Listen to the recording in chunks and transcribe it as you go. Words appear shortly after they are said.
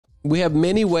We have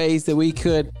many ways that we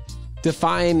could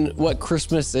define what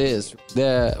Christmas is.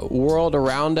 The world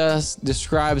around us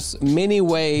describes many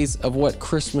ways of what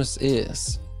Christmas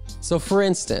is. So for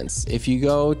instance, if you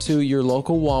go to your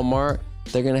local Walmart,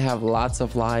 they're going to have lots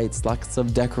of lights, lots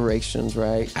of decorations,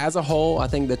 right? As a whole, I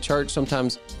think the church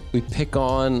sometimes we pick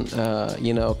on,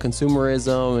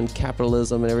 consumerism and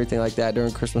capitalism and everything like that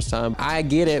during Christmas time. I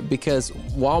get it because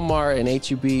Walmart and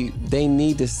H-E-B, they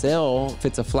need to sell. If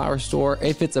it's a flower store,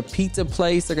 if it's a pizza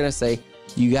place, they're going to say,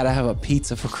 you got to have a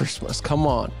pizza for Christmas. Come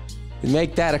on.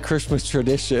 Make that a Christmas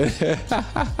tradition.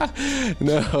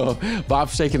 No,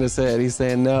 Bob's shaking his head. He's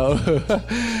saying no.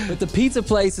 But the pizza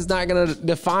place is not going to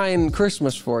define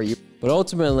Christmas for you. But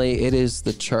ultimately, it is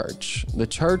the church. The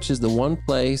church is the one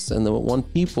place and the one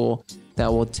people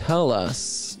that will tell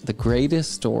us the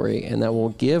greatest story and that will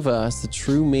give us the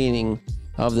true meaning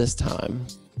of this time.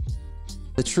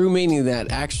 The true meaning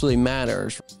that actually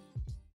matters.